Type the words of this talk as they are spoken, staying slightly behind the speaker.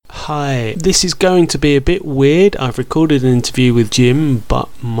Hi, this is going to be a bit weird. I've recorded an interview with Jim, but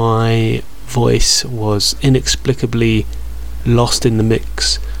my voice was inexplicably lost in the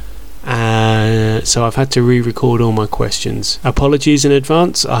mix. So I've had to re-record all my questions. Apologies in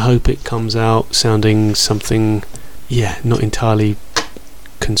advance. I hope it comes out sounding something, not entirely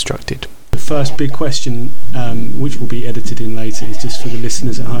constructed. The first big question, which will be edited in later, is just for the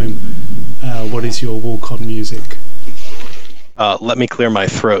listeners at home. What is your walk-on music? Let Me Clear My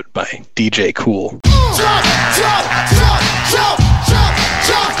Throat by DJ Cool. Jump, jump, jump, jump, jump,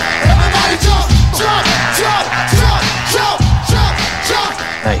 jump. Everybody jump, jump, jump, jump, jump, jump, jump.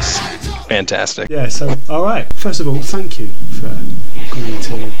 Nice. Fantastic. Yeah, so, all right. First of all, thank you for agreeing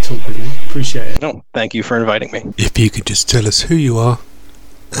to talk with me. Appreciate it. No, thank you for inviting me. If you could just tell us who you are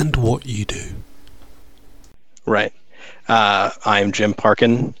and what you do. Right. I'm Jim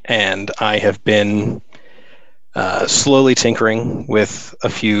Parkin, and I have been slowly tinkering with a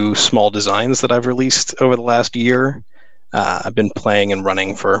few small designs that I've released over the last year. I've been playing and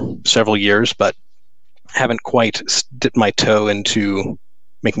running for several years, but haven't quite dipped my toe into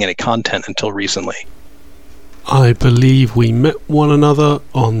making any content until recently. I believe we met one another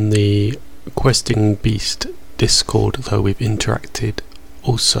on the Questing Beast Discord, though we've interacted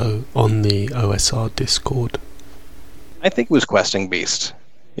also on the OSR Discord. I think it was Questing Beast.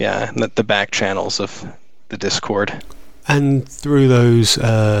 Yeah, the back channels of the Discord. And through those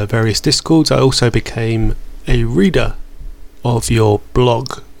various Discords, I also became a reader of your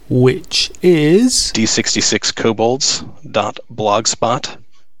blog, which is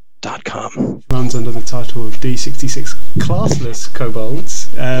d66kobolds.blogspot.com. Runs under the title of D66 Classless Kobolds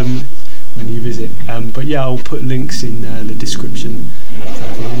when you visit. But yeah, I'll put links in the description.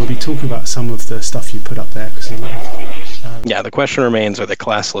 We'll be talking about some of the stuff you put up there. Yeah, the question remains, are they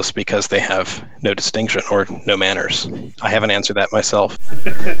classless because they have no distinction or no manners? I haven't answered that myself.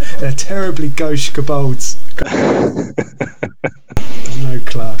 They're terribly gauche kobolds. No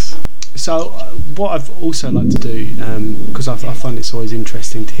class. So what I've also like to do, because I find it's always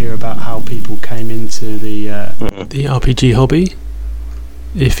interesting to hear about how people came into the RPG hobby.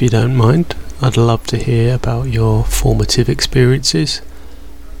 If you don't mind, I'd love to hear about your formative experiences.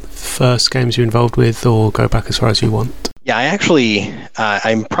 First games you're involved with, or go back as far as you want. Yeah,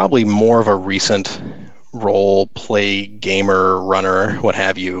 I'm probably more of a recent role play gamer, runner, what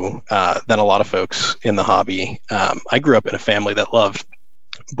have you, than a lot of folks in the hobby. I grew up in a family that loved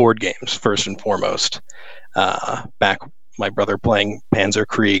board games first and foremost. Back my brother playing Panzer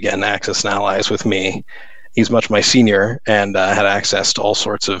Krieg and Axis and Allies with me. He's much my senior and had access to all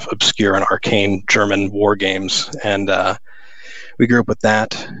sorts of obscure and arcane German war games. And we grew up with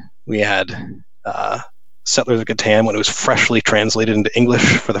that. We had Settlers of Catan when it was freshly translated into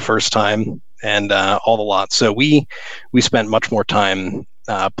English for the first time, and all the lot. So we spent much more time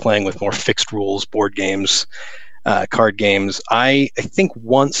playing with more fixed rules, board games, card games. I think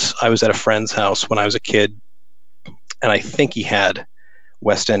once I was at a friend's house when I was a kid, and I think he had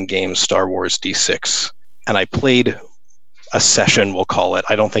West End Games Star Wars D6, and I played a session, we'll call it.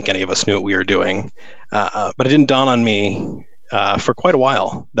 I don't think any of us knew what we were doing, but it didn't dawn on me for quite a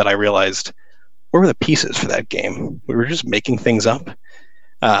while that I realized, where were the pieces for that game? We were just making things up.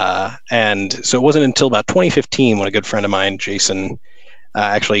 And so it wasn't until about 2015 when a good friend of mine, Jason,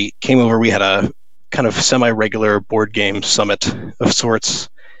 actually came over. We had a kind of semi-regular board game summit of sorts.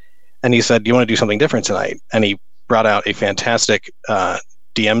 And he said, do you want to do something different tonight? And he brought out a fantastic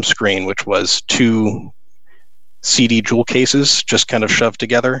DM screen, which was 2 CD jewel cases just kind of shoved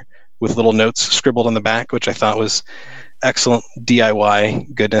together with little notes scribbled on the back, which I thought was excellent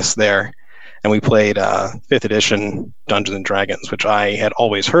DIY goodness there. And we played 5th edition Dungeons and Dragons, which I had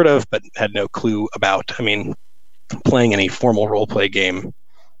always heard of, but had no clue about. I mean, playing any formal role-play game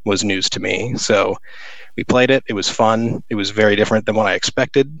was news to me. So we played it. It was fun. It was very different than what I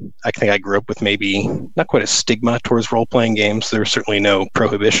expected. I think I grew up with maybe not quite a stigma towards role-playing games. There was certainly no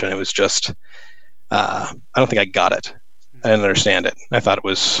prohibition. It was just, I don't think I got it. I didn't understand it. I thought it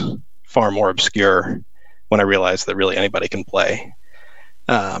was far more obscure when I realized that really anybody can play.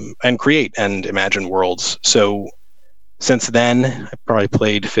 And create and imagine worlds. So since then, I probably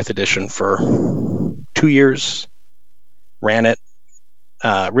played 5th edition for 2 years, ran it,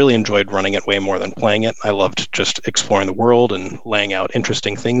 really enjoyed running it way more than playing it. I loved just exploring the world and laying out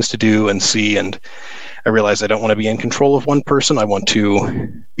interesting things to do and see. And I realized I don't want to be in control of one person. I want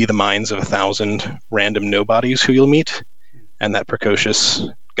to be the minds of 1,000 random nobodies who you'll meet, and that precocious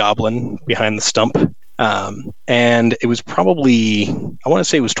goblin behind the stump. And it was probably, I want to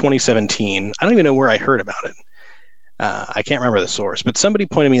say it was 2017. I don't even know where I heard about it. I can't remember the source, but somebody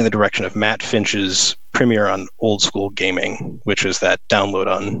pointed me in the direction of Matt Finch's premiere on Old School Gaming, which is that download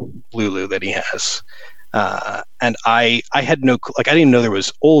on Lulu that he has. And I had no, I didn't even know there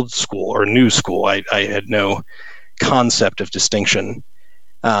was old school or new school. I had no concept of distinction.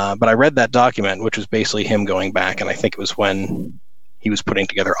 But I read that document, which was basically him going back, and I think it was when he was putting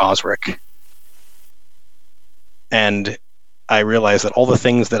together Osric. And I realized that all the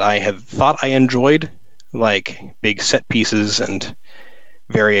things that I had thought I enjoyed, like big set pieces and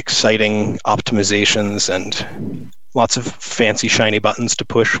very exciting optimizations and lots of fancy shiny buttons to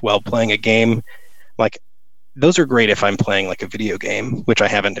push while playing a game, like those are great if I'm playing like a video game, which I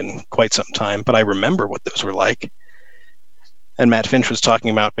haven't in quite some time, but I remember what those were like. And Matt Finch was talking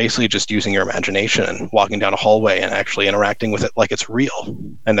about basically just using your imagination and walking down a hallway and actually interacting with it like it's real.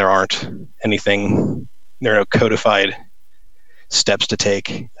 And there are no codified steps to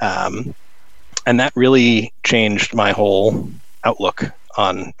take. And that really changed my whole outlook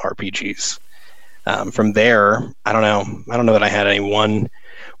on RPGs. From there, I don't know that I had any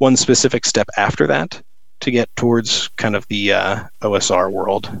one specific step after that to get towards kind of the OSR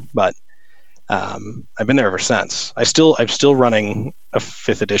world, but I've been there ever since. I'm still running a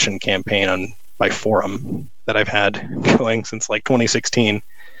 5th edition campaign on my forum that I've had going since like 2016,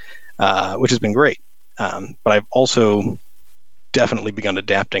 which has been great. But I've also definitely begun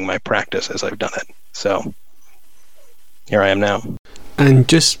adapting my practice as I've done it. So here I am now. And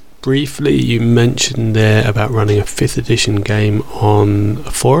just briefly, you mentioned there about running a 5th edition game on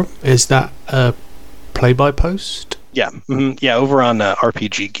a forum. Is that a play-by-post? Yeah, yeah, over on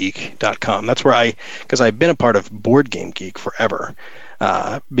rpggeek.com. That's where because I've been a part of Board Game Geek forever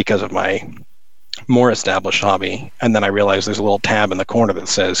because of my more established hobby. And then I realized there's a little tab in the corner that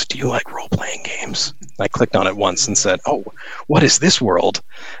says, "Do you like role-playing games?" I clicked on it once and said, "Oh, what is this world?"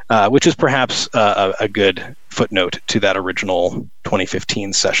 Which is perhaps a good footnote to that original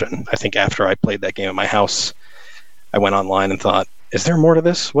 2015 session. I think after I played that game at my house, I went online and thought, is there more to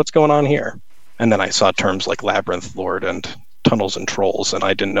this? What's going on here? And then I saw terms like Labyrinth Lord and Tunnels and Trolls, and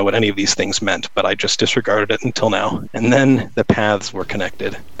I didn't know what any of these things meant, but I just disregarded it until now. And then the paths were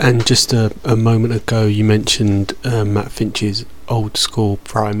connected. And just a moment ago, you mentioned Matt Finch's Old School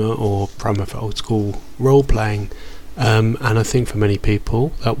Primer, or Primer for Old School Role-Playing. And I think for many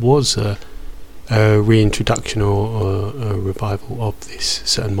people, that was a reintroduction or a revival of this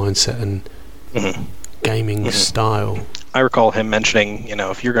certain mindset and gaming style. I recall him mentioning,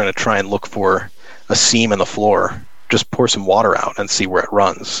 if you're going to try and look for a seam in the floor, just pour some water out and see where it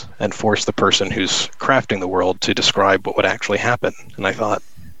runs, and force the person who's crafting the world to describe what would actually happen. And I thought,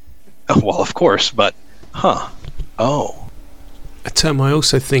 oh, well, of course, but, oh. A term I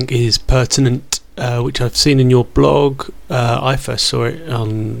also think is pertinent, which I've seen in your blog, I first saw it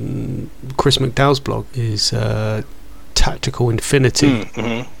on Chris McDowell's blog, is Tactical Infinity.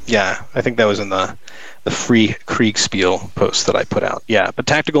 Yeah, I think that was in the free Kriegspiel post that I put out. Yeah, but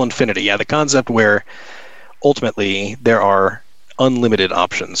Tactical Infinity, the concept where ultimately there are unlimited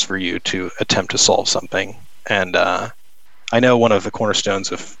options for you to attempt to solve something. And I know one of the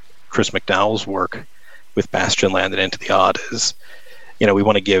cornerstones of Chris McDowell's work with Bastion Land and Into the Odd is, we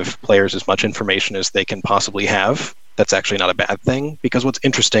want to give players as much information as they can possibly have. That's actually not a bad thing, because what's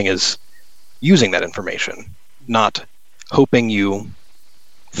interesting is using that information, not hoping you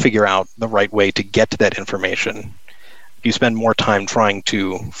figure out the right way to get to that information. You spend more time trying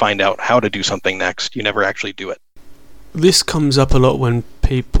to find out how to do something next. You never actually do it. This comes up a lot when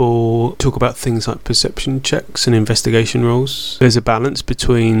people talk about things like perception checks and investigation rolls. There's a balance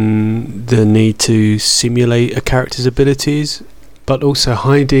between the need to simulate a character's abilities, but also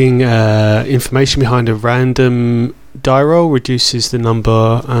hiding information behind a random die roll reduces the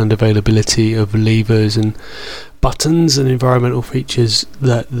number and availability of levers and buttons and environmental features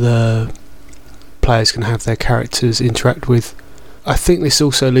that the players can have their characters interact with. I think this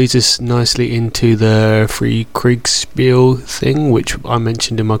also leads us nicely into the free Kriegspiel thing, which I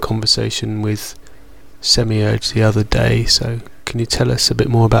mentioned in my conversation with Semi-Urge the other day. So can you tell us a bit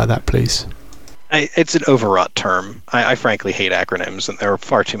more about that, please? It's an overwrought term. I frankly hate acronyms, and there are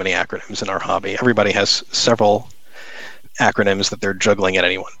far too many acronyms in our hobby. Everybody has several acronyms that they're juggling at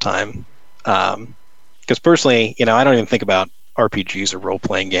any one time. Because personally, I don't even think about RPGs or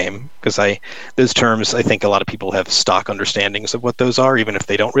role-playing game, because those terms, I think a lot of people have stock understandings of what those are, even if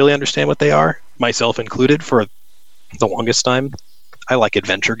they don't really understand what they are, myself included for the longest time. I like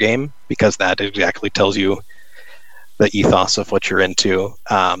adventure game because that exactly tells you the ethos of what you're into.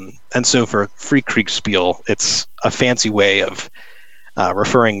 And so for free Kriegspiel, it's a fancy way of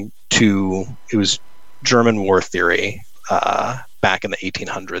referring to, it was German war theory back in the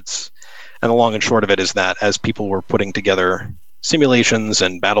 1800s. And the long and short of it is that as people were putting together simulations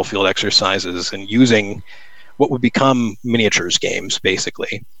and battlefield exercises and using what would become miniatures games,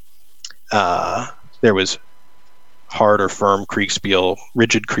 basically, there was hard or firm Kriegspiel,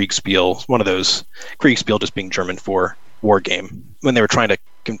 rigid Kriegspiel, one of those, Kriegspiel just being German for war game. When they were trying to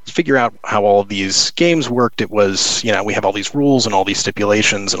figure out how all of these games worked, it was, we have all these rules and all these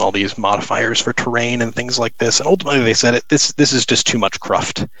stipulations and all these modifiers for terrain and things like this. And ultimately they said, this is just too much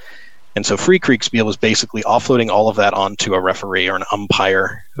cruft. And so Free Kriegspiel was basically offloading all of that onto a referee or an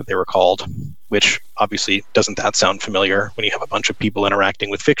umpire, that they were called, which obviously doesn't that sound familiar when you have a bunch of people interacting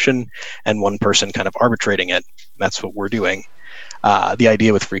with fiction and one person kind of arbitrating it. That's what we're doing. The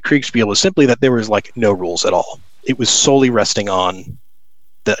idea with Free Kriegspiel was simply that there was no rules at all. It was solely resting on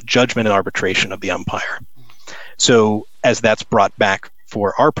the judgment and arbitration of the umpire. So as that's brought back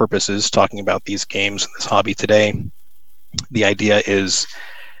for our purposes, talking about these games and this hobby today, the idea is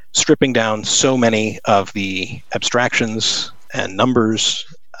stripping down so many of the abstractions and numbers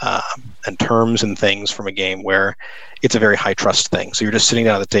and terms and things from a game where it's a very high trust thing. So you're just sitting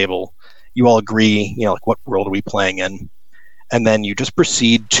down at the table, you all agree, what world are we playing in? And then you just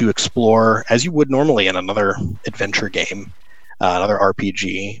proceed to explore as you would normally in another adventure game, another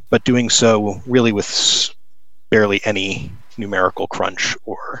RPG, but doing so really with barely any numerical crunch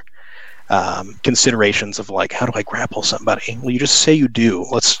or considerations of how do I grapple somebody? Well, you just say you do.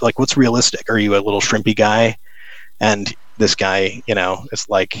 What's realistic? Are you a little shrimpy guy? And this guy, is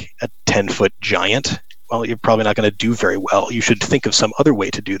like a 10-foot giant. Well, you're probably not going to do very well. You should think of some other way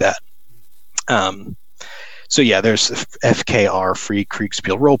to do that. So yeah, there's FKR, Free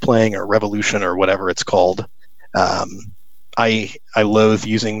Kriegspiel Role-Playing, or Revolution, or whatever it's called. I loathe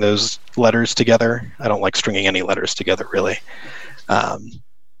using those letters together. I don't like stringing any letters together, really.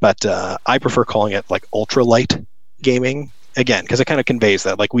 But I prefer calling it ultra light gaming, again, because it kind of conveys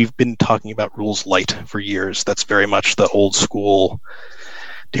that. We've been talking about rules light for years. That's very much the old school,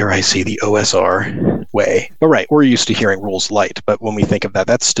 dare I say, the OSR way. But right, we're used to hearing rules light. But when we think of that,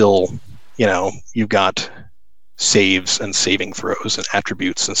 that's still, you've got saves and saving throws and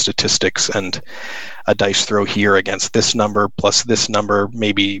attributes and statistics and a dice throw here against this number plus this number,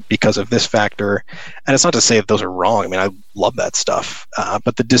 maybe because of this factor. And it's not to say that those are wrong. I mean, I love that stuff.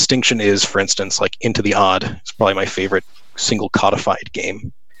 But the distinction is, for instance, Into the Odd is probably my favorite single codified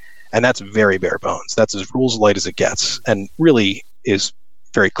game. And that's very bare bones. That's as rules light as it gets, and really is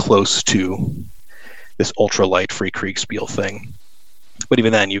very close to this ultra light Free Kriegspiel thing. But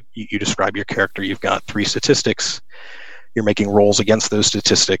even then, you describe your character. You've got 3 statistics. You're making rolls against those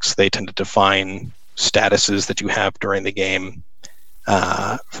statistics. They tend to define statuses that you have during the game.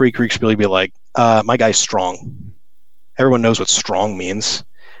 Free Kriegspiel, you'd be like, my guy's strong. Everyone knows what strong means.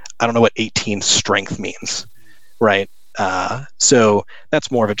 I don't know what 18 strength means, right? So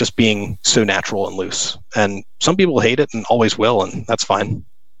that's more of it just being so natural and loose. And some people hate it and always will, and that's fine.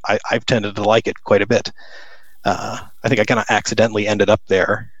 I've tended to like it quite a bit. I think I kind of accidentally ended up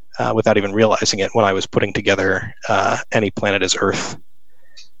there without even realizing it when I was putting together Any Planet is Earth,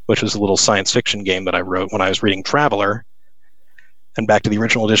 which was a little science fiction game that I wrote when I was reading Traveller, and back to the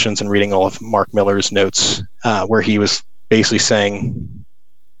original editions and reading all of Mark Miller's notes, where he was basically saying,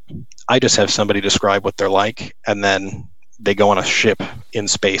 I just have somebody describe what they're like, and then they go on a ship in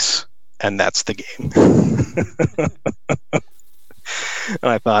space, and that's the game. And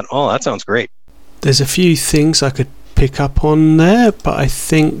I thought, oh, that sounds great. There's a few things I could pick up on there, but I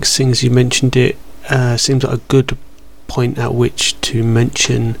think, seeing as you mentioned it, seems like a good point at which to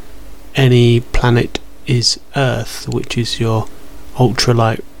mention Any Planet is Earth, which is your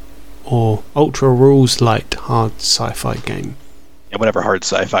ultralight or ultra rules light hard sci-fi game. Yeah, whatever hard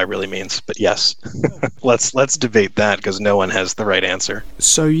sci-fi really means, but yes, let's debate that because no one has the right answer.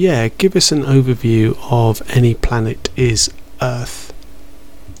 So yeah, give us an overview of Any Planet is Earth.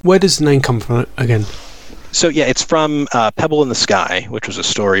 Where does the name come from again? So yeah, it's from Pebble in the Sky, which was a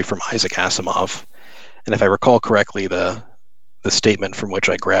story from Isaac Asimov. And if I recall correctly, the statement from which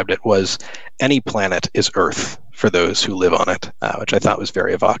I grabbed it was, any planet is Earth for those who live on it, which I thought was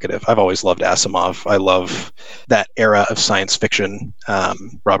very evocative. I've always loved Asimov. I love that era of science fiction,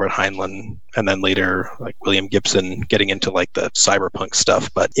 Robert Heinlein, and then later William Gibson getting into the cyberpunk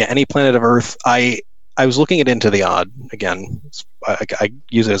stuff. But yeah, Any Planet of Earth, I was looking at Into the Odd again. I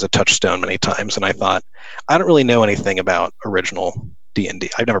use it as a touchstone many times, and I thought, I don't really know anything about original D&D.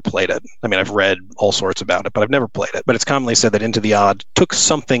 I've never played it. I mean, I've read all sorts about it, but I've never played it. But it's commonly said that Into the Odd took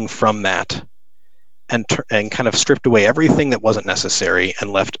something from that and kind of stripped away everything that wasn't necessary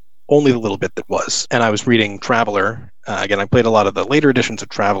and left only the little bit that was. And I was reading Traveller. Again, I played a lot of the later editions of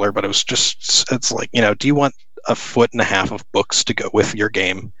Traveller, but it's do you want a foot and a half of books to go with your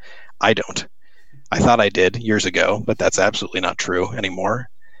game. I don't. I thought I did years ago, but that's absolutely not true anymore.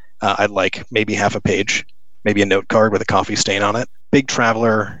 I'd like maybe half a page, maybe a note card with a coffee stain on it. Big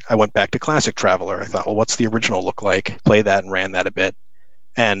Traveler, I went back to Classic Traveler. I thought, well, what's the original look like? Play that and ran that a bit.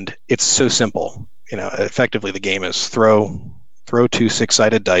 And it's so simple. Effectively the game is throw 2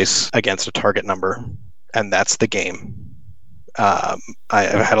 6-sided dice against a target number, and that's the game. I've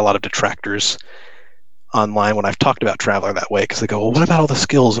had a lot of detractors online when I've talked about Traveler that way, because they go, well, what about all the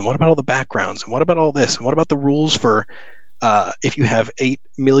skills, and what about all the backgrounds, and what about all this, and what about the rules for if you have 8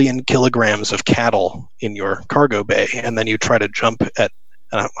 million kilograms of cattle in your cargo bay and then you try to jump at,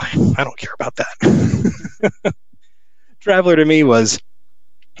 and I don't care about that. Traveler to me was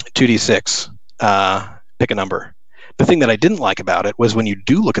 2d6, pick a number. The thing that I didn't like about it was when you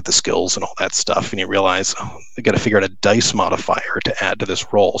do look at the skills and all that stuff and you realize, you got to figure out a dice modifier to add to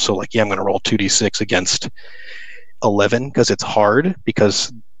this roll. So I'm going to roll 2d6 against 11 because it's hard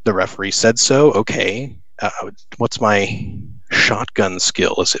because the referee said so. Okay, what's my shotgun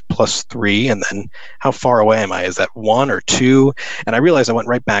skill? Is it +3? And then how far away am I? Is that 1 or 2? And I realized I went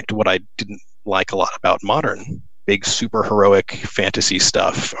right back to what I didn't like a lot about modern, big super heroic fantasy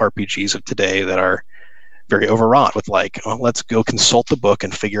stuff, RPGs of today that are very overwrought with let's go consult the book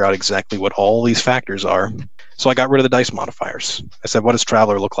and figure out exactly what all these factors are. So I got rid of the dice modifiers. I said, what does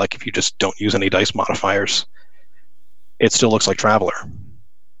Traveler look like if you just don't use any dice modifiers? It still looks like Traveler.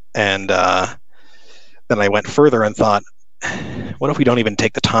 And then I went further and thought, what if we don't even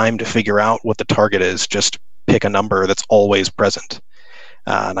take the time to figure out what the target is? Just pick a number that's always present.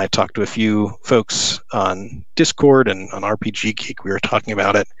 And I talked to a few folks on Discord and on RPG Geek. We were talking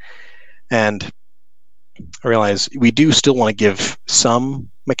about it. And I realize we do still want to give some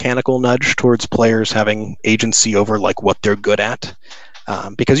mechanical nudge towards players having agency over what they're good at,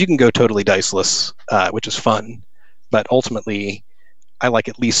 because you can go totally diceless, which is fun, but ultimately I like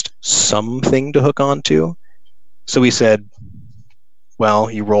at least something to hook on to. So we said, well,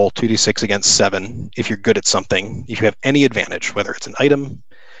 you roll 2d6 against 7 if you're good at something. If you have any advantage, whether it's an item,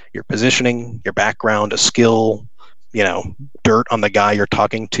 your positioning, your background, a skill, dirt on the guy you're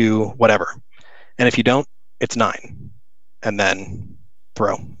talking to, whatever. And if you don't, it's 9. And then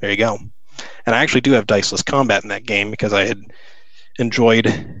throw. There you go. And I actually do have diceless combat in that game because I had enjoyed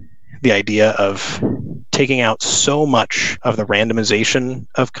the idea of taking out so much of the randomization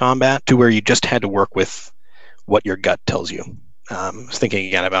of combat to where you just had to work with what your gut tells you. I was thinking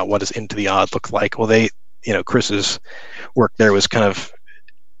again about what does Into the Odd look like. Well, Chris's work there was kind of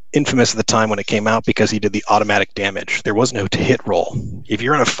infamous at the time when it came out because he did the automatic damage. There was no to-hit roll. If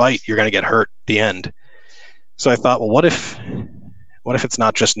you're in a fight, you're going to get hurt at the end. So I thought, well, what if it's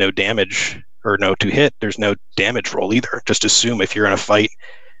not just no damage or no to-hit? There's no damage roll either. Just assume if you're in a fight,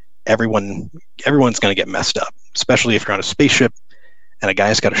 everyone's going to get messed up, especially if you're on a spaceship and a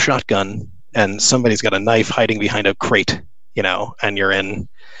guy's got a shotgun and somebody's got a knife hiding behind a crate, and you're in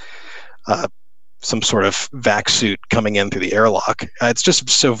some sort of vac suit coming in through the airlock. It's just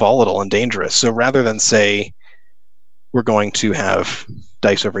so volatile and dangerous. So rather than say we're going to have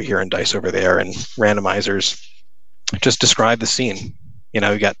dice over here and dice over there and randomizers, just describe the scene.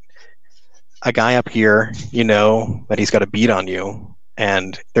 You got a guy up here, that he's got a bead on you,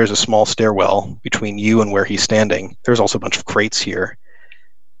 and there's a small stairwell between you and where he's standing. There's also a bunch of crates here.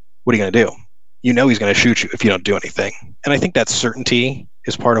 What are you going to do? He's going to shoot you if you don't do anything. And I think that certainty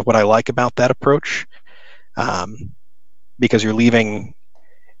is part of what I like about that approach, because you're leaving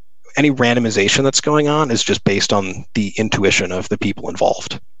any randomization that's going on is just based on the intuition of the people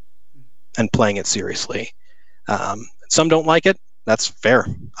involved and playing it seriously. Some don't like it. That's fair.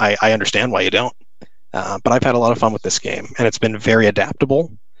 I understand why you don't. But I've had a lot of fun with this game, and it's been very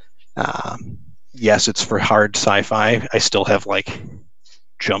adaptable. Yes, it's for hard sci-fi. I still have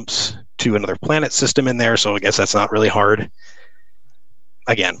jumps to another planet system in there, so I guess that's not really hard.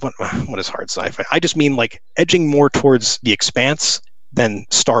 Again, what is hard sci-fi? I just mean edging more towards the Expanse than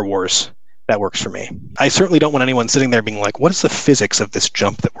Star Wars. That works for me. I certainly don't want anyone sitting there being like, what is the physics of this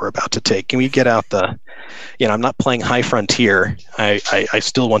jump that we're about to take? Can we get out I'm not playing High Frontier. I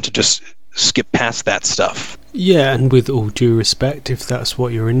still want to just skip past that stuff. Yeah, and with all due respect, if that's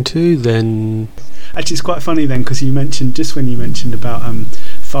what you're into, then... Actually, it's quite funny then, because when you mentioned about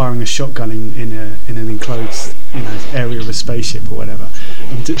firing a shotgun in an enclosed area of a spaceship or whatever,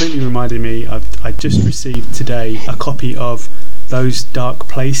 it completely reminded me, I just received today a copy of Those Dark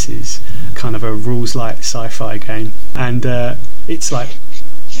Places, kind of a rules-light sci-fi game, and it's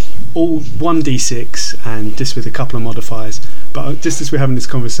all 1d6 and just with a couple of modifiers. But just as we're having this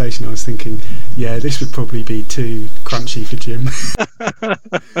conversation, I was thinking, yeah, this would probably be too crunchy for Jim.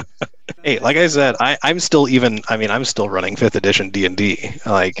 Hey, like I said, I'm still running 5th edition D&D.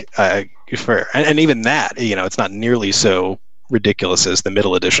 And even that, it's not nearly so ridiculous as the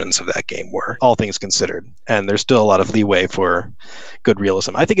middle editions of that game were, all things considered. And there's still a lot of leeway for good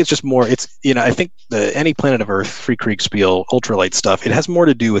realism. I think it's just more, I think any Planet of Earth, Free Kriegspiel, ultralight stuff, it has more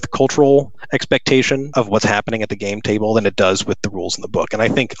to do with cultural expectation of what's happening at the game table than it does with the rules in the book. And I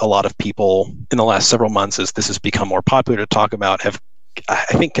think a lot of people in the last several months, as this has become more popular to talk about, have, I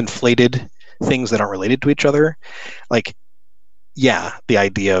think, conflated things that aren't related to each other. Like, yeah, the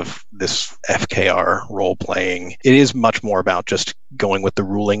idea of this FKR role-playing, it is much more about just going with the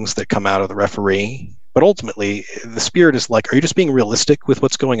rulings that come out of the referee. But ultimately, the spirit is like, are you just being realistic with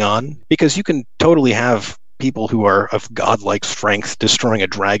what's going on? Because you can totally have people who are of godlike strength destroying a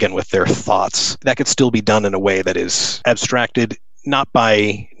dragon with their thoughts. That could still be done in a way that is abstracted, not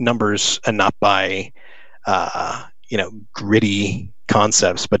by numbers and not by, gritty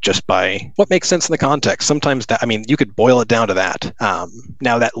concepts, but just by what makes sense in the context. Sometimes you could boil it down to that.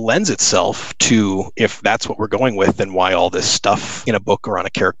 Now that lends itself to, if that's what we're going with, then why all this stuff in a book or on a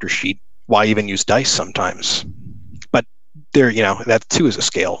character sheet? Why even use dice sometimes? But there, that too is a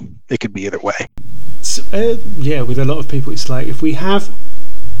scale. It could be either way. So, with a lot of people, it's like if we have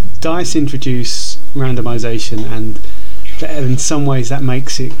dice introduce randomization, and in some ways that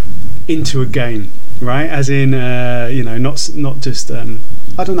makes it into a game, right? As in, not just.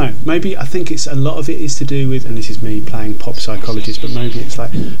 I don't know. Maybe I think it's a lot of it is to do with, and this is me playing pop psychologist, but maybe it's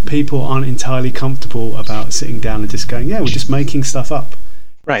like people aren't entirely comfortable about sitting down and just going, yeah, we're just making stuff up.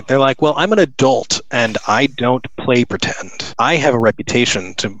 Right. They're like, well, I'm an adult and I don't play pretend. I have a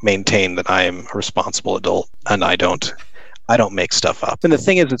reputation to maintain that I am a responsible adult, and I don't make stuff up. And the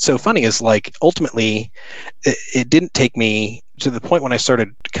thing is, it's so funny, is like, ultimately, it didn't take me to the point when I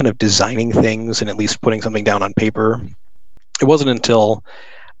started kind of designing things and at least putting something down on paper. It wasn't until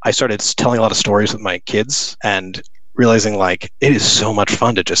I started telling a lot of stories with my kids and realizing, like, it is so much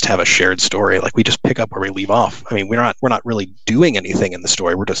fun to just have a shared story. Like, we just pick up where we leave off. I mean, we're not really doing anything in the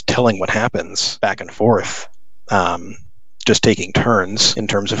story. We're just telling what happens back and forth. Just taking turns in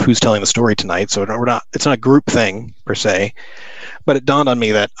terms of who's telling the story tonight. So it's not a group thing per se, but it dawned on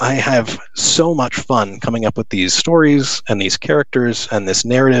me that I have so much fun coming up with these stories and these characters and this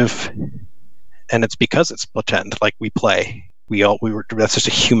narrative. And it's because it's pretend, like we play. That's just a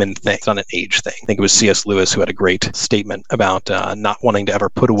human thing. It's not an age thing. I think it was C.S. Lewis who had a great statement about not wanting to ever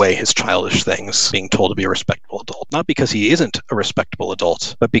put away his childish things, being told to be a respectable adult. Not because he isn't a respectable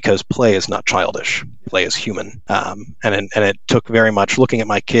adult, but because play is not childish. Play is human. And it took very much looking at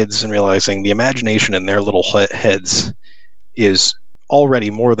my kids and realizing the imagination in their little heads is already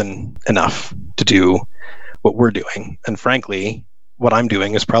more than enough to do what we're doing. And frankly, what I'm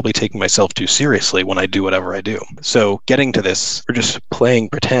doing is probably taking myself too seriously when I do whatever I do. So getting to this, we're just playing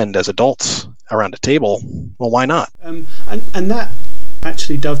pretend as adults around a table. Well, why not? And that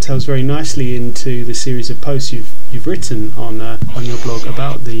actually dovetails very nicely into the series of posts you've written on your blog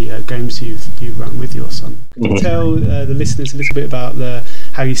about the games you've run with your son. Can you tell the listeners a little bit about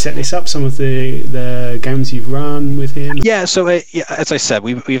how you set this up, some of the games you've run with him? Yeah, so as I said,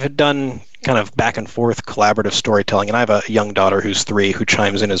 we've done kind of back and forth collaborative storytelling, and I have a young daughter who's 3 who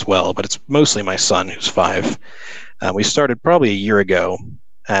chimes in as well, but it's mostly my son who's 5. We started probably a year ago,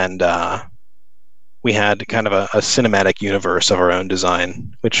 and we had kind of a cinematic universe of our own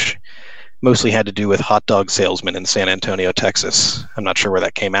design, which mostly had to do with hot dog salesmen in San Antonio, Texas. I'm not sure where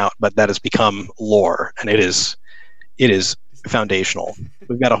that came out, but that has become lore, and it is foundational.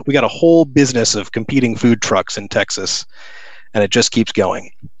 We got a whole business of competing food trucks in Texas, and it just keeps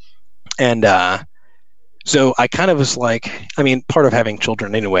going. And so I kind of was like, part of having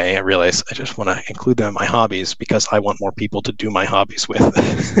children anyway, I realized I just want to include them in my hobbies because I want more people to do my hobbies with,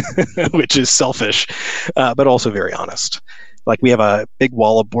 which is selfish, but also very honest. Like, we have a big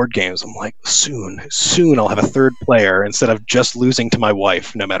wall of board games. I'm like, soon I'll have a third player instead of just losing to my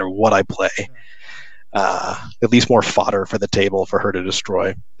wife no matter what I play. At least more fodder for the table for her to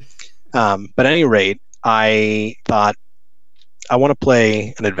destroy. But at any rate, I thought, I want to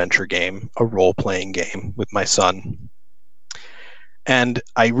play an adventure game, a role-playing game with my son. And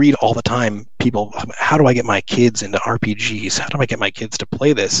I read all the time, people, how do I get my kids into RPGs? How do I get my kids to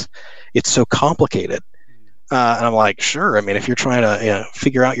play this? It's so complicated. And I'm like, sure. If you're trying to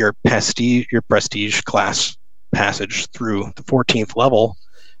figure out your prestige class passage through the 14th level,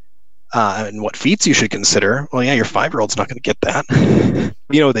 and what feats you should consider, well, yeah, your 5-year-old's not going to get that.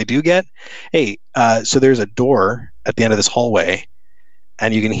 You know what they do get? Hey, so there's a door at the end of this hallway,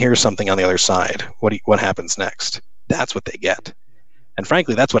 and you can hear something on the other side. What happens next? That's what they get. And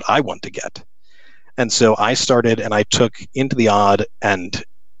frankly, that's what I want to get. And so I started, and I took Into the Odd and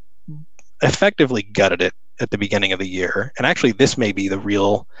effectively gutted it at the beginning of the year. And actually, this may be the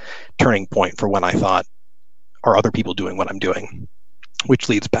real turning point for when I thought, are other people doing what I'm doing? Which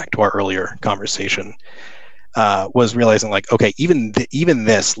leads back to our earlier conversation. Was realizing like, okay, even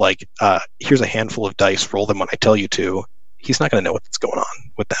this, like, here's a handful of dice, roll them when I tell you to. He's not going to know what's going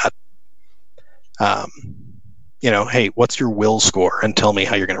on with that. Hey, what's your will score? And tell me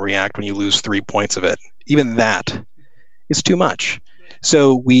how you're going to react when you lose 3 points of it. Even that is too much.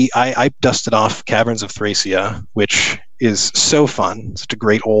 So I dusted off Caverns of Thracia, which is so fun. Such a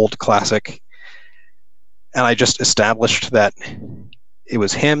great old classic. And I just established that it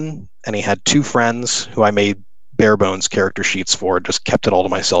was him, and he had 2 friends who I made bare bones character sheets for, just kept it all to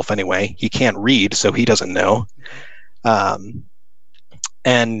myself anyway. He can't read, so he doesn't know.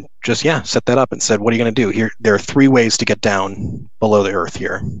 And just, set that up and said, what are you going to do? Here, there are 3 ways to get down below the earth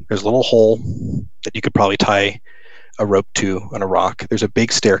here. There's a little hole that you could probably tie a rope to on a rock. There's a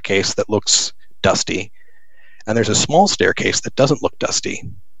big staircase that looks dusty. And there's a small staircase that doesn't look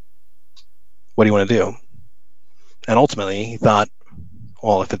dusty. What do you want to do? And ultimately, he thought,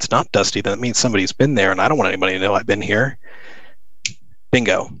 well, if it's not dusty, then it means somebody's been there, and I don't want anybody to know I've been here.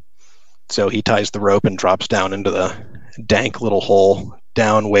 Bingo. So he ties the rope and drops down into the dank little hole,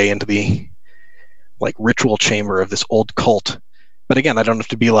 down way into the ritual chamber of this old cult. But again, I don't have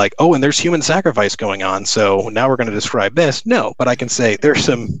to be like, oh, and there's human sacrifice going on, so now we're going to describe this. No, but I can say there's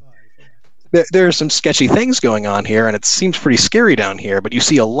some sketchy things going on here, and it seems pretty scary down here, but you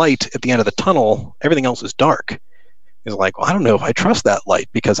see a light at the end of the tunnel. Everything else is dark. He's like, well, I don't know if I trust that light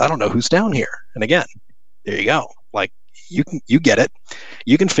because I don't know who's down here. And again, there you go. Like, you get it.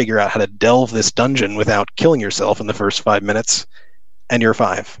 You can figure out how to delve this dungeon without killing yourself in the first 5 minutes, and you're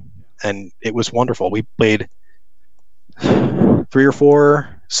 5. And it was wonderful. We played 3 or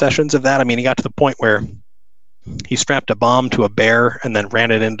 4 sessions of that. I mean, he got to the point where he strapped a bomb to a bear and then ran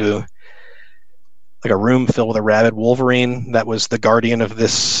it into a room filled with a rabid wolverine that was the guardian of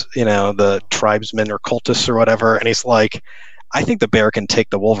this, the tribesmen or cultists or whatever. And he's like, I think the bear can take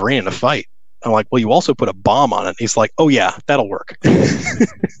the wolverine in a fight. I'm like, well, you also put a bomb on it. He's like, oh yeah, that'll work.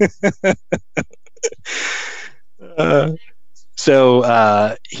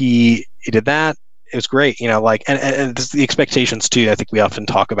 So he did that. It was great, and this, the expectations too. I think we often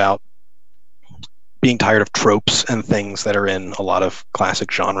talk about being tired of tropes and things that are in a lot of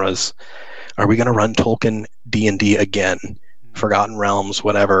classic genres. Are we going to run Tolkien D&D again? Forgotten Realms,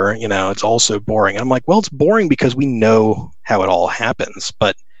 whatever, it's all so boring. And I'm like, well, it's boring because we know how it all happens,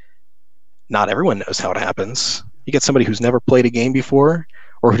 but not everyone knows how it happens. You get somebody who's never played a game before,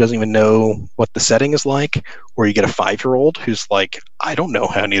 or who doesn't even know what the setting is like, or you get a 5-year-old who's like, I don't know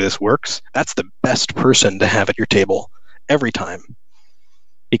how any of this works. That's the best person to have at your table every time,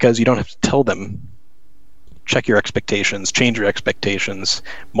 because you don't have to tell them, check your expectations, change your expectations,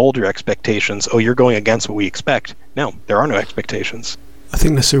 mold your expectations. Oh, you're going against what we expect. No, there are no expectations. I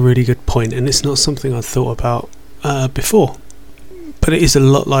think that's a really good point, and it's not something I'd thought about before. But it is a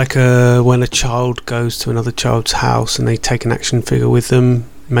lot like when a child goes to another child's house and they take an action figure with them,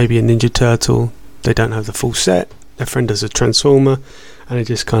 maybe a Ninja Turtle. They don't have the full set. Their friend has a Transformer, and they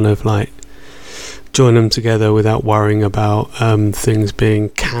just kind of join them together without worrying about things being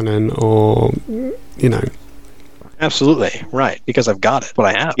canon or, Absolutely, right, because I've got it, what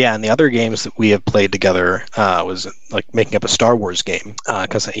I have. Yeah, and the other games that we have played together was like making up a Star Wars game,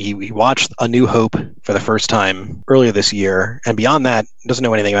 because he watched A New Hope for the first time earlier this year, and beyond that, doesn't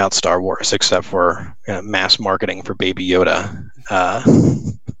know anything about Star Wars except for mass marketing for Baby Yoda.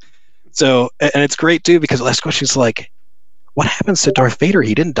 So, and it's great too, because the last question is like, what happens to Darth Vader?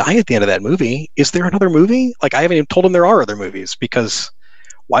 He didn't die at the end of that movie. Is there another movie? Like, I haven't even told him there are other movies, because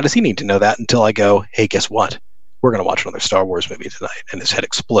why does he need to know that until I go, hey, guess what? We're going to watch another Star Wars movie tonight, and his head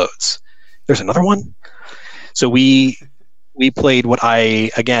explodes. There's another one? So we played what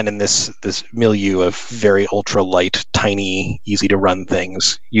again, in this milieu of very ultra light, tiny, easy to run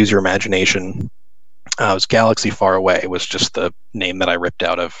things, use your imagination. It was Galaxy Far Away was just the name that I ripped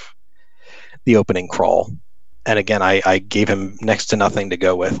out of the opening crawl. And again, I gave him next to nothing to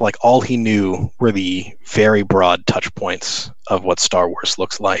go with. Like, all he knew were the very broad touch points of what Star Wars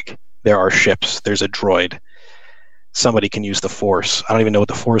looks like. There are ships, there's a droid. Somebody can use the Force. I don't even know what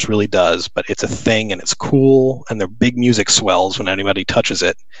the Force really does, but it's a thing, and it's cool, and the big music swells when anybody touches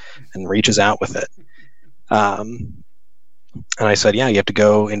it and reaches out with it. And I said, yeah, you have to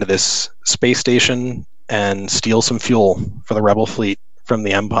go into this space station and steal some fuel for the Rebel fleet from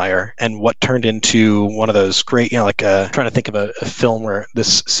the Empire, and what turned into one of those great, like trying to think of a film where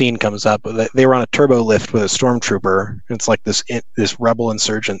this scene comes up. They were on a turbo lift with a stormtrooper. It's like this rebel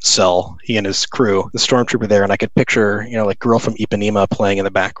insurgent cell, he and his crew, the stormtrooper there, and I could picture, like Girl from Ipanema playing in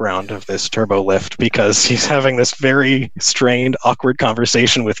the background of this turbo lift, because he's having this very strained, awkward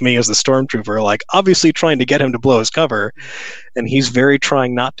conversation with me as the stormtrooper, like obviously trying to get him to blow his cover, and he's very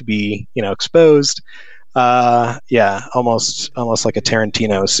trying not to be, exposed. Almost like a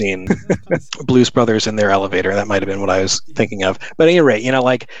Tarantino scene. Blues Brothers in their elevator. That might have been what I was thinking of. But at any rate,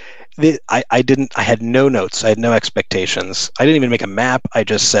 I had no notes. I had no expectations. I didn't even make a map. I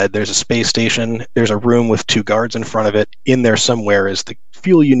just said, there's a space station. There's a room with 2 guards in front of it. In there somewhere is the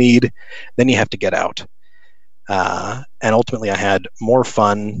fuel you need. Then you have to get out. And ultimately, I had more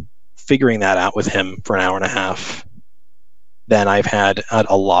fun figuring that out with him for an hour and a half than I've had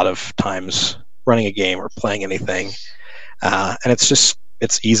a lot of times running a game or playing anything. And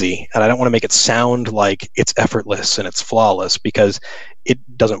it's easy. And I don't want to make it sound like it's effortless and it's flawless, because it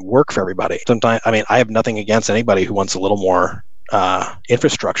doesn't work for everybody. Sometimes, I have nothing against anybody who wants a little more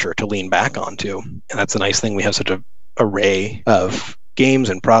infrastructure to lean back onto. And that's a nice thing. We have such an array of games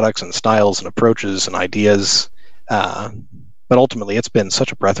and products and styles and approaches and ideas. But ultimately, it's been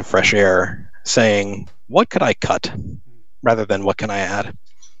such a breath of fresh air saying, what could I cut rather than what can I add?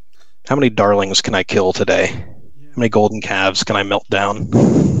 How many darlings can I kill today? How many golden calves can I melt down?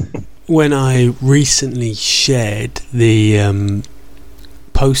 When I recently shared the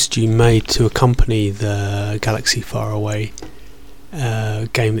post you made to accompany the Galaxy Far Away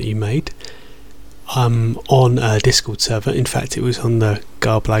game that you made on a Discord server, in fact it was on the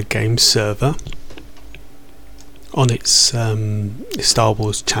Garblag Games server on its Star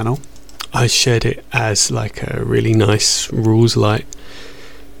Wars channel, I shared it as like a really nice rules-light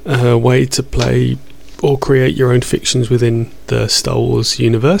way to play or create your own fictions within the Star Wars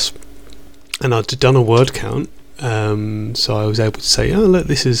universe. And I'd done a word count, so I was able to say, oh look,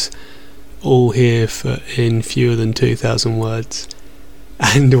 this is all here in fewer than 2,000 words.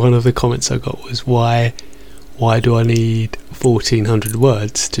 And one of the comments I got was, why do I need 1,400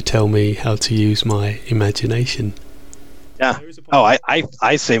 words to tell me how to use my imagination? Yeah. Oh,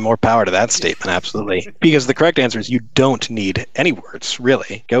 I say more power to that statement, absolutely. Because the correct answer is you don't need any words,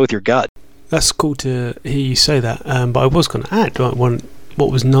 really. Go with your gut. That's cool to hear you say that. But I was going to add,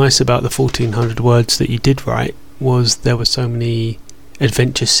 what was nice about the 1,400 words that you did write was there were so many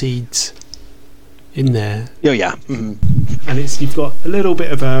adventure seeds in there. Oh, yeah. Mm-hmm. And you've got a little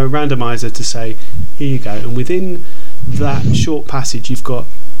bit of a randomizer to say, here you go. And within that short passage, you've got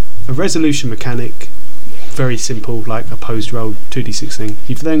a resolution mechanic, very simple, like a posed roll 2d6 thing.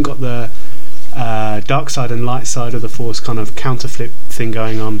 You've then got the dark side and light side of the Force kind of counterflip thing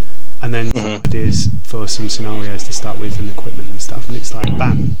going on, and then ideas for some scenarios to start with and equipment and stuff. And it's like,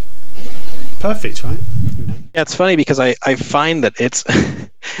 bam. Perfect, right? Yeah, it's funny because I find that it's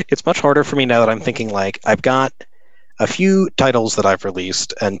it's much harder for me now that I'm thinking, like, I've got a few titles that I've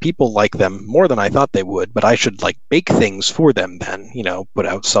released and people like them more than I thought they would, but I should like bake things for them then, put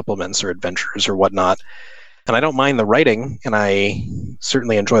out supplements or adventures or whatnot. And I don't mind the writing, and I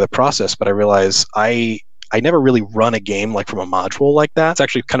certainly enjoy the process, but I realize I never really run a game like from a module like that. It's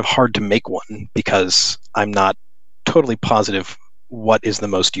actually kind of hard to make one because I'm not totally positive what is the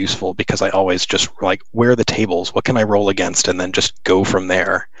most useful, because I always just like, where are the tables? What can I roll against? And then just go from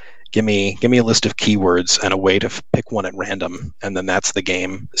there. Give me a list of keywords and a way to pick one at random, and then that's the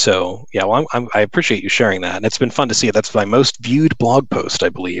game. So yeah, well, I appreciate you sharing that, and it's been fun to see. That's my most viewed blog post, I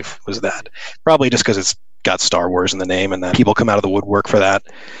believe, was that. Probably just because it's got Star Wars in the name, and that people come out of the woodwork for that.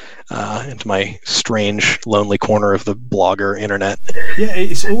 Into my strange, lonely corner of the blogger internet. Yeah,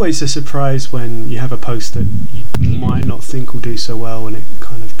 it's always a surprise when you have a post that you might not think will do so well, and it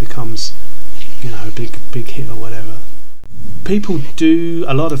kind of becomes, a big hit or whatever. People do,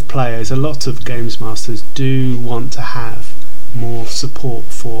 a lot of players, a lot of games masters do want to have more support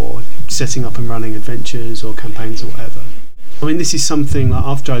for setting up and running adventures or campaigns or whatever. I mean, this is something that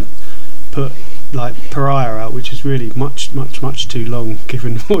after I put like Pariah out, which is really much too long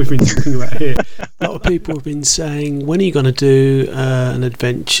given what we've been talking about here. A lot of people have been saying, when are you going to do an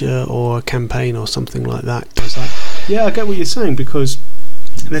adventure or a campaign or something like that? It's like, yeah, I get what you're saying, because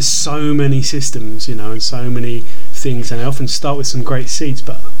there's so many systems, and so many things, and I often start with some great seeds,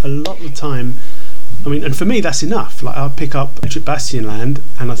 but a lot of the time, and for me that's enough. Like, I'll pick up Electric Bastion Land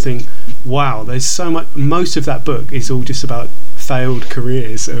and I think, wow, there's so much. Most of that book is all just about failed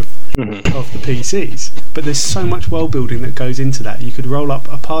careers of the PCs, but there's so much world building that goes into that. You could roll up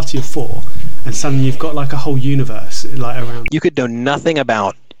a party of 4 and suddenly you've got like a whole universe like around. You could know nothing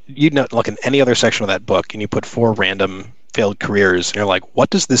about, look in any other section of that book and you put 4 random failed careers, and you're like, what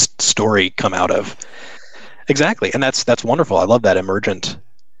does this story come out of? Exactly, and that's wonderful. I love that emergent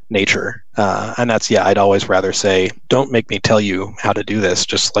nature, and that's I'd always rather say, don't make me tell you how to do this.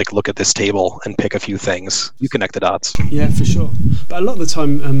 Just like look at this table and pick a few things. You connect the dots. Yeah, for sure. But a lot of the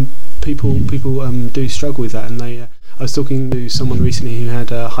time, people do struggle with that, and they. I was talking to someone recently who had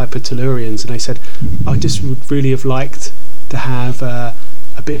hypertellurians, and they said, I just would really have liked to have a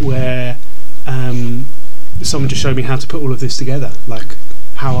bit where someone just showed me how to put all of this together, like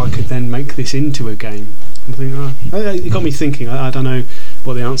how I could then make this into a game. I'm thinking, it got me thinking. I don't know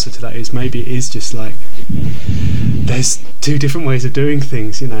what the answer to that is. Maybe it is just like there's two different ways of doing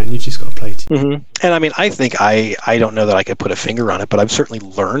things, and you've just got to play to. Mm-hmm. And I mean, I think I don't know that I could put a finger on it, but I've certainly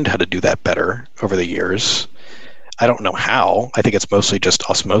learned how to do that better over the years. I don't know how. I think it's mostly just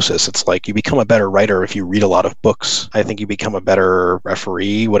osmosis. It's like you become a better writer if you read a lot of books. I think you become a better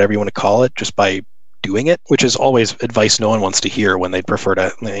referee, whatever you want to call it, just by doing it, which is always advice no one wants to hear when they'd prefer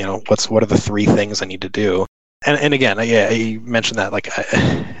to, what are the 3 things I need to do? And again, you mentioned that like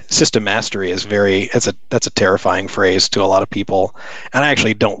system mastery is that's a terrifying phrase to a lot of people, and I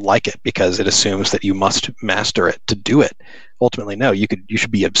actually don't like it because it assumes that you must master it to do it. Ultimately, no. You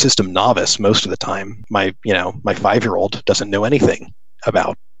should be a system novice most of the time. My 5-year-old doesn't know anything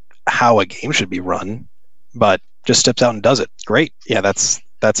about how a game should be run, but just steps out and does it. Great, yeah, that's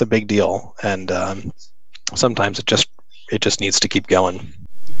a big deal, and sometimes it just needs to keep going.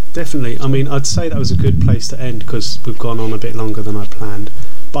 Definitely. I mean, I'd say that was a good place to end because we've gone on a bit longer than I planned.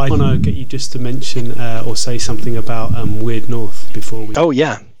 But I want to get you just to mention or say something about Weird North before we... Oh,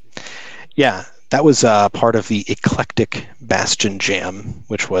 yeah. Yeah, that was part of the Eclectic Bastion Jam,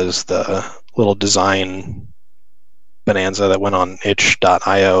 which was the little design bonanza that went on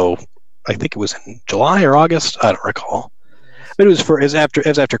itch.io. I think it was in July or August. I don't recall. But it was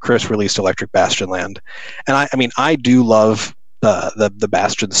after Chris released Electric Bastion Land. And I mean, I do love the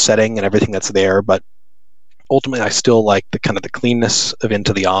Bastion setting and everything that's there, but ultimately I still like the kind of the cleanness of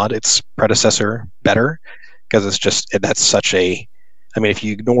Into the Odd, its predecessor, better, because that's such a, I mean, if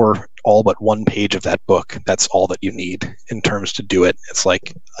you ignore all but one page of that book, that's all that you need in terms to do it. It's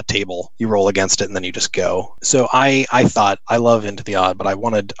like a table. You roll against it and then you just go. So I thought, I love Into the Odd, but I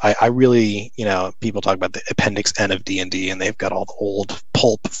really, people talk about the Appendix N of D&D, and they've got all the old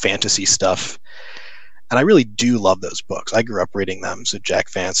pulp fantasy stuff. And I really do love those books. I grew up reading them. So Jack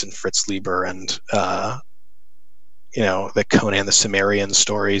Vance and Fritz Lieber and, the Conan the Cimmerian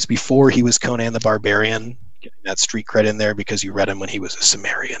stories before he was Conan the Barbarian, getting that street cred in there because you read him when he was a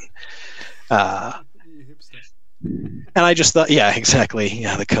Cimmerian. And I just thought, yeah, exactly.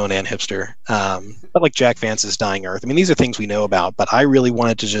 Yeah, the Conan hipster. But like Jack Vance's Dying Earth. I mean, these are things we know about, but I really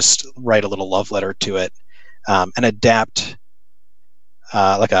wanted to just write a little love letter to it and adapt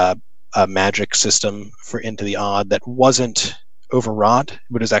like a magic system for Into the Odd that wasn't overwrought,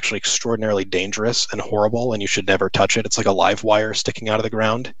 but is actually extraordinarily dangerous and horrible, and you should never touch it. It's like a live wire sticking out of the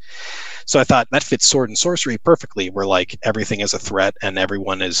ground. So I thought that fits Sword and Sorcery perfectly, where like everything is a threat and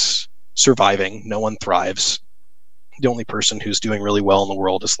everyone is surviving. No one thrives. The only person who's doing really well in the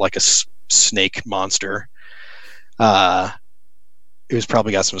world is like a snake monster who's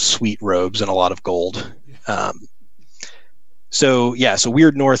probably got some sweet robes and a lot of gold. So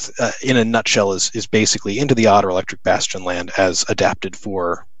Weird North, in a nutshell, is basically Into the Odd or Electric Bastion Land as adapted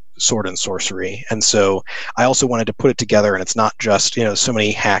for Sword and Sorcery. And so I also wanted to put it together, and it's not just, so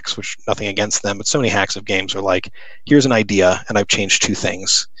many hacks, which nothing against them, but so many hacks of games are like, here's an idea, and I've changed 2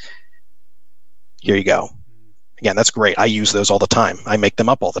 things. Here you go. Again, that's great. I use those all the time. I make them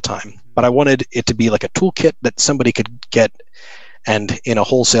up all the time. But I wanted it to be like a toolkit that somebody could get and in a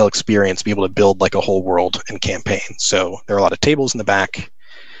wholesale experience be able to build like a whole world and campaign. So there are a lot of tables in the back.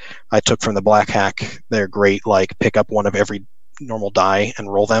 I took from the Black Hack. They're great, like pick up one of every normal die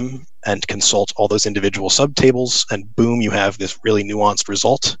and roll them and consult all those individual subtables, and boom, you have this really nuanced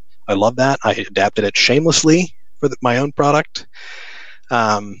result. I love that. I adapted it shamelessly for my own product.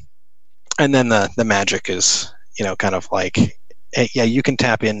 And then the magic is, kind of like, yeah, you can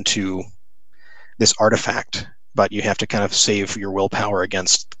tap into this artifact, but you have to kind of save your willpower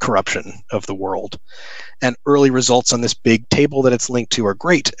against corruption of the world. And early results on this big table that it's linked to are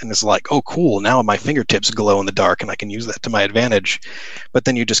great. And it's like, oh, cool, now my fingertips glow in the dark and I can use that to my advantage. But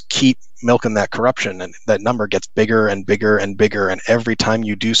then you just keep milking that corruption, and that number gets bigger and bigger and bigger. And every time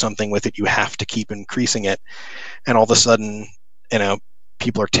you do something with it, you have to keep increasing it. And all of a sudden,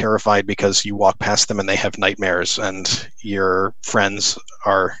 people are terrified because you walk past them and they have nightmares, and your friends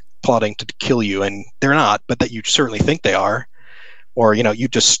are plotting to kill you, and they're not, but that you certainly think they are, or you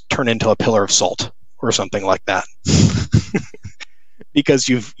just turn into a pillar of salt or something like that because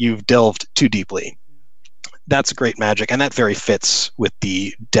you've delved too deeply. that's great magic, and that very fits with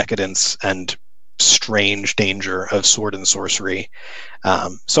the decadence and strange danger of sword and sorcery.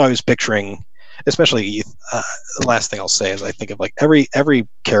 So I was picturing, especially the last thing I'll say is I think of like every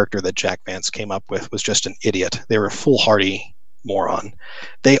character that Jack Vance came up with was just an idiot. They were a foolhardy moron.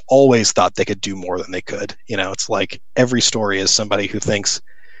 They always thought they could do more than they could. It's like every story is somebody who thinks,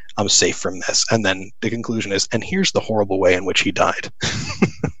 I'm safe from this, and then the conclusion is, and here's the horrible way in which he died.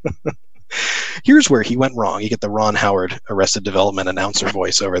 Here's where he went wrong. You get the Ron Howard Arrested Development announcer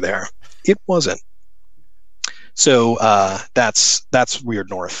voice over there. It wasn't. So that's Weird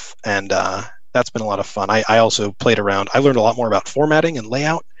North, and that's been a lot of fun. I also played around. I learned a lot more about formatting and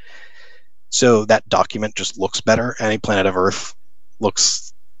layout. So that document just looks better. Any Planet of Earth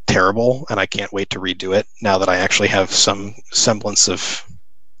looks terrible, and I can't wait to redo it now that I actually have some semblance of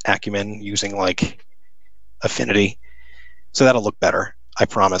acumen using like Affinity. So that'll look better. I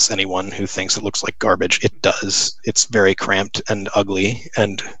promise anyone who thinks it looks like garbage, it does. It's very cramped and ugly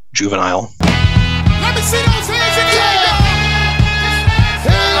and juvenile. Let me see those hands in the air.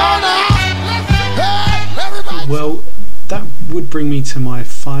 Hang on now. Hey, everybody. Well, that would bring me to my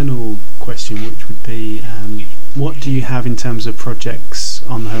final question, which would be, what do you have in terms of projects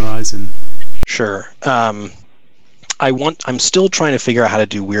on the horizon? Sure. I'm still trying to figure out how to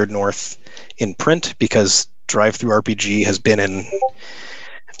do Weird North in print, because DriveThruRPG has been in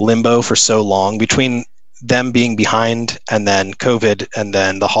limbo for so long between them being behind and then COVID and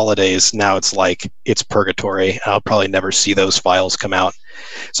then the holidays. Now it's like it's purgatory. I'll probably never see those files come out.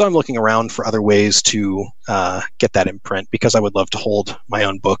 So I'm looking around for other ways to get that in print, because I would love to hold my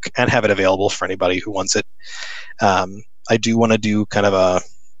own book and have it available for anybody who wants it. I do want to do kind of a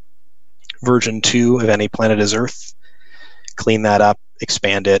version 2 of Any Planet is Earth, clean that up,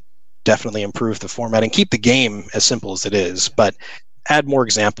 expand it, definitely improve the formatting, keep the game as simple as it is, but add more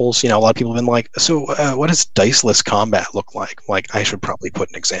examples. A lot of people have been like, so what does diceless combat look like? Like, I should probably put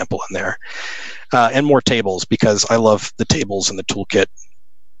an example in there. And more tables, because I love the tables in the toolkit.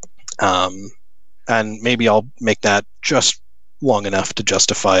 And maybe I'll make that just long enough to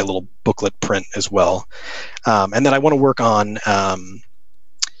justify a little booklet print as well. And then I want to work on kind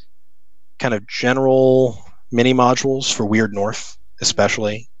of general mini modules for Weird North,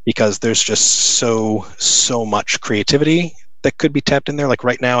 especially, because there's just so much creativity that could be tapped in there. Like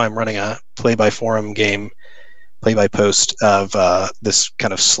right now I'm running a play-by-forum game, play-by-post of this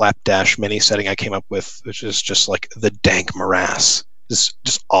kind of slapdash mini setting I came up with, which is just like the dank morass, this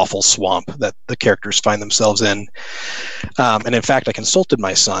just awful swamp that the characters find themselves in. And in fact, I consulted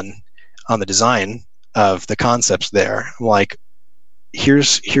my son on the design of the concepts there. I'm like,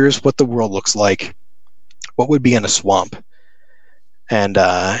 here's what the world looks like. What would be in a swamp? And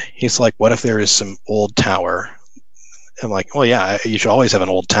he's like, what if there is some old tower? I'm like, well, yeah, you should always have an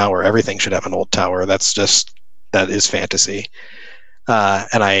old tower. Everything should have an old tower. That is fantasy.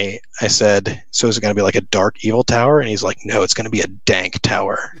 And I said, so is it going to be like a dark evil tower? And he's like, no, it's going to be a dank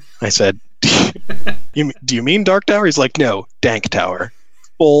tower. I said, do you mean dark tower? He's like, no, dank tower.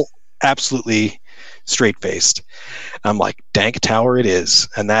 Full, absolutely straight-faced. I'm like, dank tower it is.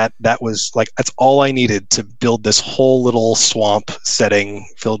 And that was like, that's all I needed to build this whole little swamp setting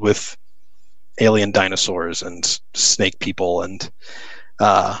filled with alien dinosaurs and snake people, and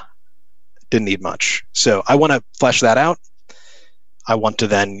didn't need much. So I want to flesh that out. I want to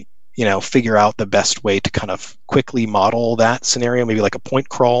then, figure out the best way to kind of quickly model that scenario, maybe like a point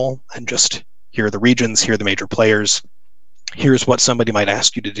crawl, and just here are the regions, here are the major players, here's what somebody might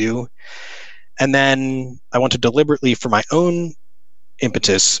ask you to do. And then I want to deliberately, for my own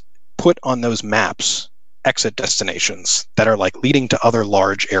impetus, put on those maps exit destinations that are like leading to other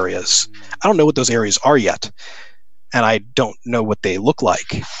large areas. I don't know what those areas are yet, and I don't know what they look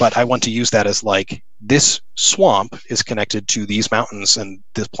like, but I want to use that as like, this swamp is connected to these mountains and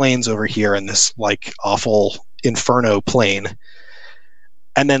the plains over here and this like awful inferno plain.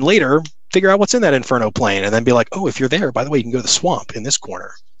 And then later figure out what's in that inferno plain, and then be like, oh, if you're there, by the way, you can go to the swamp in this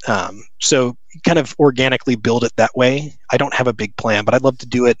corner. So kind of organically build it that way. I don't have a big plan, but I'd love to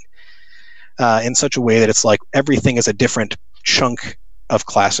do it in such a way that it's like everything is a different chunk of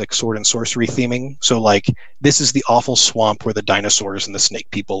classic sword and sorcery theming. So like, this is the awful swamp where the dinosaurs and the snake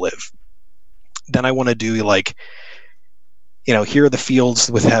people live. Then I want to do like, here are the fields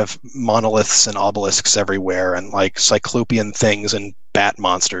with have monoliths and obelisks everywhere and like cyclopean things and bat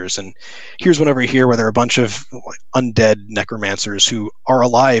monsters. And here's one over here where there are a bunch of undead necromancers who are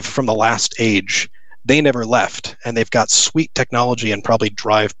alive from the last age. They never left, and they've got sweet technology and probably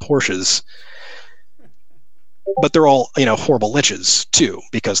drive Porsches. But they're all, horrible liches too,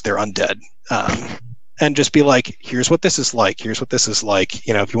 because they're undead. And just be like, here's what this is like. Here's what this is like.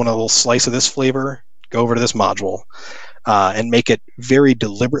 If you want a little slice of this flavor, go over to this module and make it very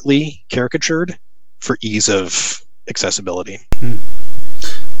deliberately caricatured for ease of accessibility.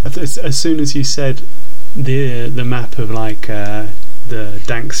 As soon as you said the map of like the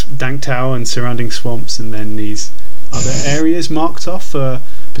Dank Tower and surrounding swamps, and then these other areas marked off for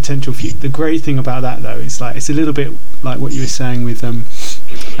potential future. The great thing about that, though, is like it's a little bit like what you were saying with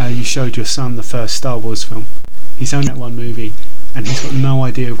you showed your son the first Star Wars film. He's only that one movie, and he's got no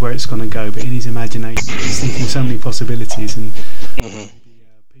idea of where it's going to go. But in his imagination, he's thinking so many possibilities. And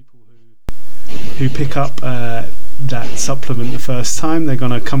people who pick up that supplement the first time, they're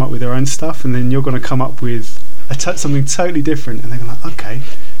going to come up with their own stuff, and then you're going to come up with something totally different, and they're like, okay,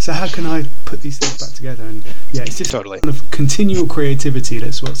 so how can I put these things back together? And yeah, it's just Totally. kind of continual creativity.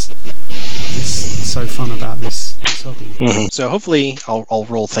 That's what's so fun about this hobby. So hopefully I'll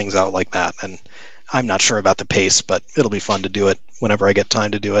roll things out like that, and I'm not sure about the pace, but it'll be fun to do it whenever I get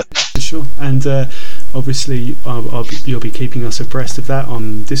time to do it. For sure. And obviously you'll be keeping us abreast of that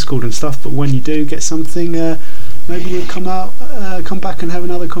on Discord and stuff, but when you do get something, maybe you'll come back and have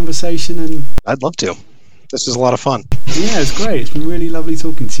another conversation. And I'd love to. This is a lot of fun. yeah, it's great. It's been really lovely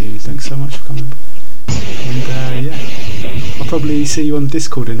talking to you. Thanks so much for coming. And yeah, I'll probably see you on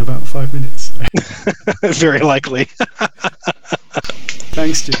Discord in about 5 minutes. Very likely.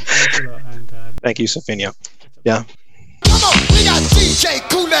 Thanks, Jim. Thanks a lot. And Thank you, Sophia. Yeah. Come on, we got DJ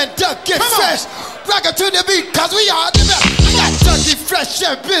Cool and Duck Get Fresh. Rock it to the beat, cause we are the best. We got Ducky Fresh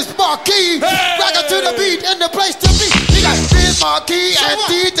and Biz Marquee. Rock it to the beat and the place to be. We got Biz Marquee and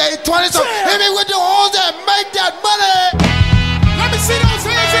DJ 20, so